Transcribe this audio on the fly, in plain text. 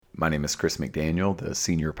My name is Chris McDaniel, the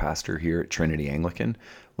senior pastor here at Trinity Anglican.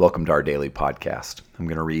 Welcome to our daily podcast. I'm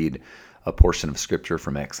going to read a portion of scripture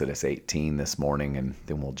from Exodus 18 this morning, and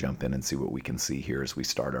then we'll jump in and see what we can see here as we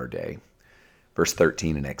start our day. Verse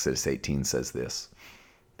 13 in Exodus 18 says this: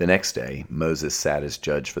 The next day, Moses sat as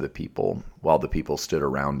judge for the people, while the people stood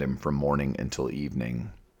around him from morning until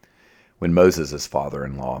evening. When Moses, his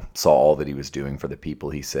father-in-law, saw all that he was doing for the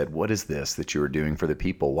people, he said, "What is this that you are doing for the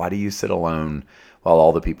people? Why do you sit alone while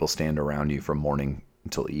all the people stand around you from morning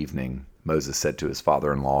until evening?" Moses said to his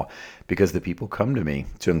father-in-law, "Because the people come to me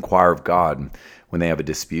to inquire of God. When they have a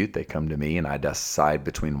dispute, they come to me, and I decide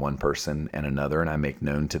between one person and another, and I make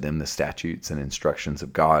known to them the statutes and instructions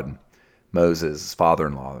of God." Moses, his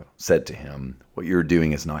father-in-law, said to him, "What you are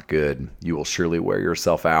doing is not good. You will surely wear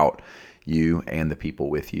yourself out, you and the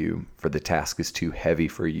people with you, for the task is too heavy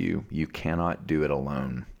for you. You cannot do it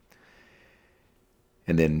alone."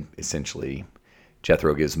 And then essentially,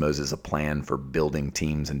 Jethro gives Moses a plan for building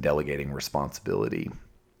teams and delegating responsibility.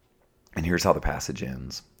 And here's how the passage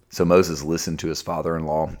ends. So Moses listened to his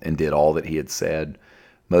father-in-law and did all that he had said.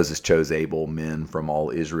 Moses chose able men from all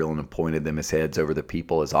Israel and appointed them as heads over the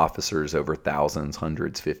people, as officers over thousands,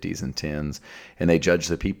 hundreds, fifties, and tens. And they judged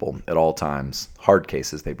the people at all times. Hard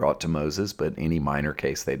cases they brought to Moses, but any minor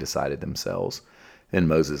case they decided themselves. Then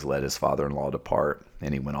Moses let his father-in-law depart,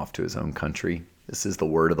 and he went off to his own country. This is the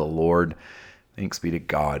word of the Lord. Thanks be to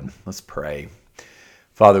God. Let's pray.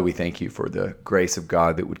 Father, we thank you for the grace of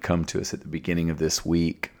God that would come to us at the beginning of this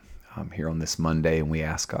week, here on this Monday, and we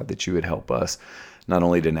ask, God, that you would help us not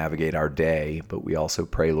only to navigate our day, but we also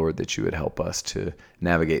pray, Lord, that you would help us to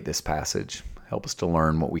navigate this passage. Help us to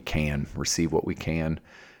learn what we can, receive what we can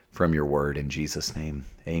from your word. In Jesus' name,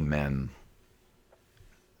 amen.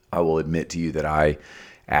 I will admit to you that I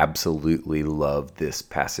absolutely love this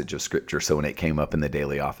passage of scripture. So when it came up in the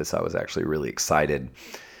daily office, I was actually really excited.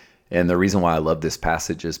 And the reason why I love this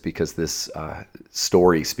passage is because this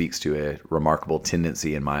story speaks to a remarkable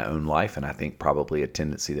tendency in my own life, and I think probably a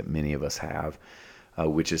tendency that many of us have,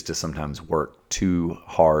 which is to sometimes work too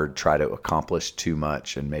hard, try to accomplish too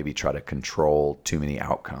much, and maybe try to control too many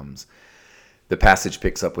outcomes. The passage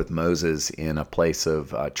picks up with Moses in a place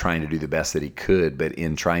of trying to do the best that he could, but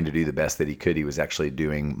in trying to do the best that he could, he was actually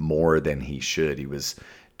doing more than he should. He was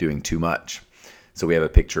doing too much. So we have a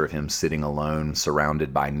picture of him sitting alone,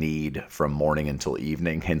 surrounded by need from morning until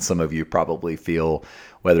evening. And some of you probably feel,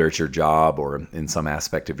 whether it's your job or in some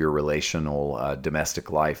aspect of your relational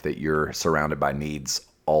domestic life, that you're surrounded by needs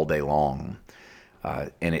all day long.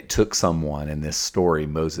 And it took someone in this story,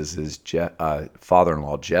 Moses'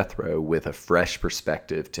 father-in-law, Jethro, with a fresh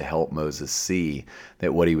perspective to help Moses see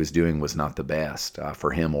that what he was doing was not the best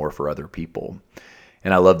for him or for other people.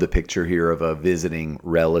 And I love the picture here of a visiting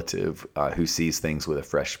relative who sees things with a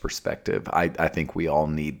fresh perspective. I think we all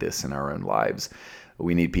need this in our own lives.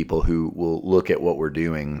 We need people who will look at what we're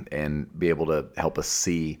doing and be able to help us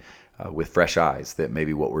see with fresh eyes that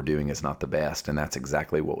maybe what we're doing is not the best. And that's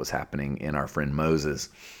exactly what was happening in our friend Moses.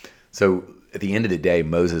 So at the end of the day,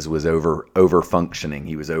 Moses was over-functioning.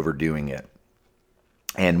 He was overdoing it.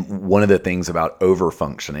 And one of the things about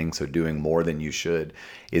over-functioning, so doing more than you should,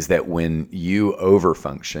 is that when you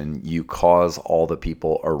over-function, you cause all the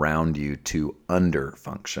people around you to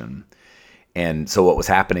under-function. And so what was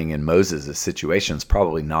happening in Moses' situation is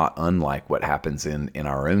probably not unlike what happens in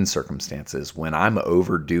our own circumstances. When I'm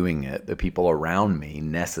overdoing it, the people around me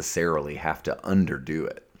necessarily have to underdo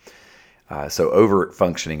it. So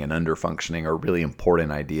over-functioning and under-functioning are really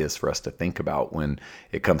important ideas for us to think about when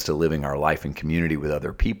it comes to living our life in community with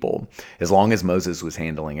other people. As long as Moses was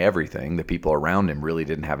handling everything, the people around him really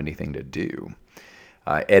didn't have anything to do.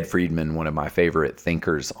 Ed Friedman, one of my favorite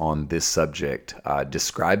thinkers on this subject,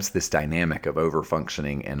 describes this dynamic of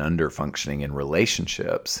over-functioning and under-functioning in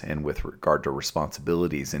relationships and with regard to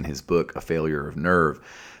responsibilities in his book, A Failure of Nerve.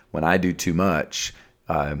 When I do too much,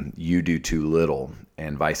 you do too little,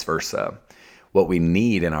 and vice versa. What we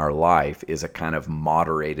need in our life is a kind of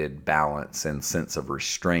moderated balance and sense of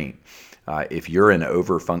restraint. If you're an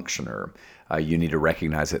over-functioner, you need to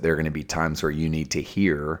recognize that there are going to be times where you need to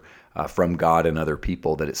hear from God and other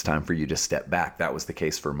people that it's time for you to step back. That was the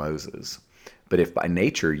case for Moses. But if by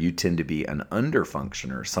nature you tend to be an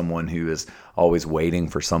under-functioner, someone who is always waiting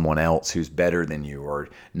for someone else who's better than you or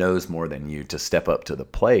knows more than you to step up to the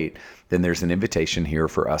plate, then there's an invitation here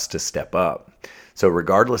for us to step up. So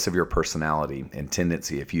regardless of your personality and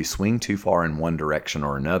tendency, if you swing too far in one direction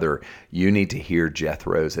or another, you need to hear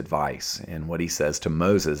Jethro's advice. And what he says to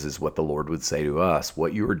Moses is what the Lord would say to us.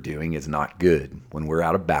 What you are doing is not good. When we're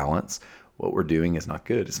out of balance, what we're doing is not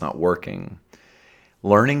good. It's not working.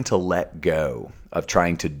 Learning to let go of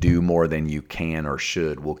trying to do more than you can or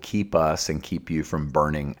should will keep us and keep you from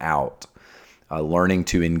burning out. Learning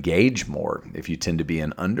to engage more, if you tend to be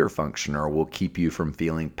an underfunctioner, will keep you from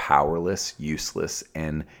feeling powerless, useless,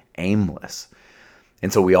 and aimless.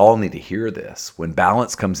 And so we all need to hear this. When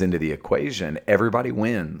balance comes into the equation, everybody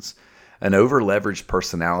wins. An over-leveraged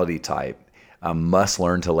personality type must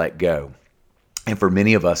learn to let go. And for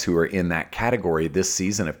many of us who are in that category, this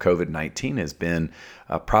season of COVID-19 has been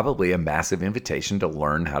probably a massive invitation to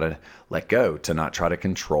learn how to let go, to not try to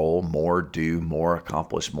control more, do more,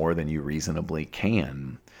 accomplish more than you reasonably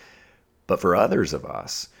can. But for others of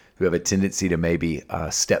us who have a tendency to maybe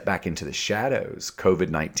step back into the shadows,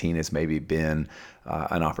 COVID-19 has maybe been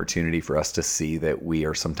an opportunity for us to see that we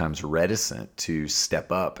are sometimes reticent to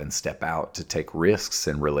step up and step out, to take risks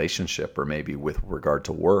in relationship or maybe with regard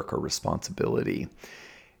to work or responsibility.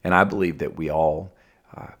 And I believe that we all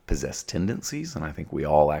possess tendencies, and I think we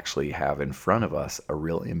all actually have in front of us a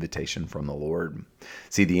real invitation from the Lord.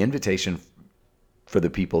 See, the invitation for the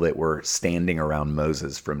people that were standing around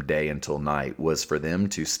Moses from day until night was for them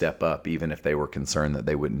to step up, even if they were concerned that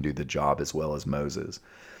they wouldn't do the job as well as Moses.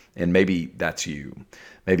 And maybe that's you.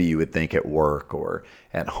 Maybe you would think at work or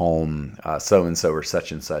at home, so-and-so or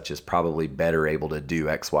such and such is probably better able to do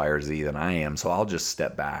X, Y, or Z than I am. So I'll just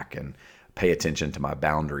step back and pay attention to my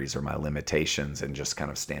boundaries or my limitations and just kind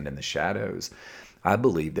of stand in the shadows. I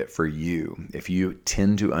believe that for you, if you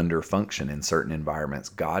tend to underfunction in certain environments,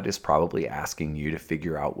 God is probably asking you to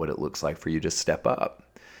figure out what it looks like for you to step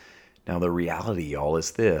up. Now, the reality, y'all,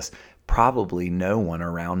 is this. Probably no one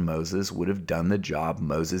around Moses would have done the job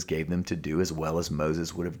Moses gave them to do as well as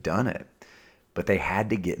Moses would have done it. But they had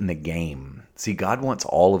to get in the game. See, God wants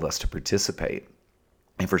all of us to participate.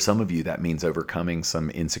 And for some of you, that means overcoming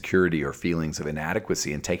some insecurity or feelings of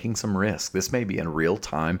inadequacy and taking some risk. This may be in real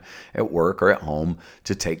time at work or at home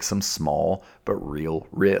to take some small but real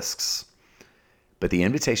risks. But the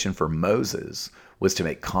invitation for Moses was to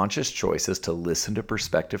make conscious choices to listen to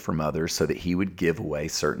perspective from others so that he would give away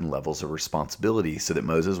certain levels of responsibility, so that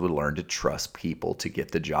Moses would learn to trust people to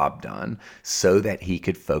get the job done so that he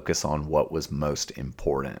could focus on what was most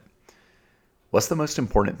important. What's the most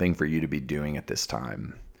important thing for you to be doing at this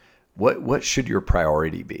time? What should your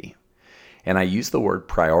priority be? And I use the word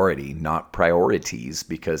priority, not priorities,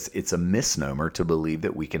 because it's a misnomer to believe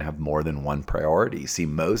that we can have more than one priority. See,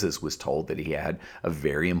 Moses was told that he had a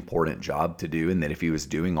very important job to do, and that if he was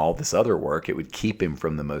doing all this other work, it would keep him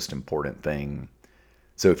from the most important thing.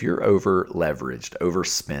 So if you're over leveraged,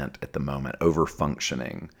 overspent at the moment, over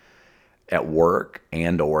functioning at work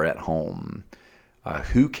and or at home,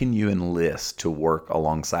 who can you enlist to work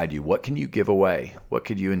alongside you? What can you give away? What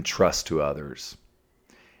could you entrust to others?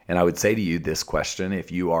 And I would say to you this question: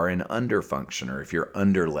 if you are an underfunctioner, if you're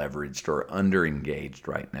underleveraged or underengaged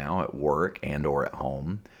right now at work and or at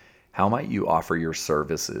home, how might you offer your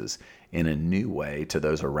services in a new way to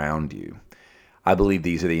those around you? I believe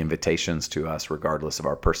these are the invitations to us, regardless of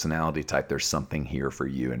our personality type. There's something here for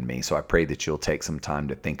you and me. So I pray that you'll take some time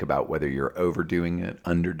to think about whether you're overdoing it,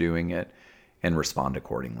 underdoing it, and respond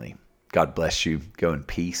accordingly. God bless you. Go in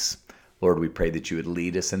peace. Lord, we pray that you would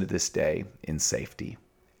lead us into this day in safety.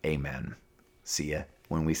 Amen. See ya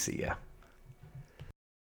when we see ya.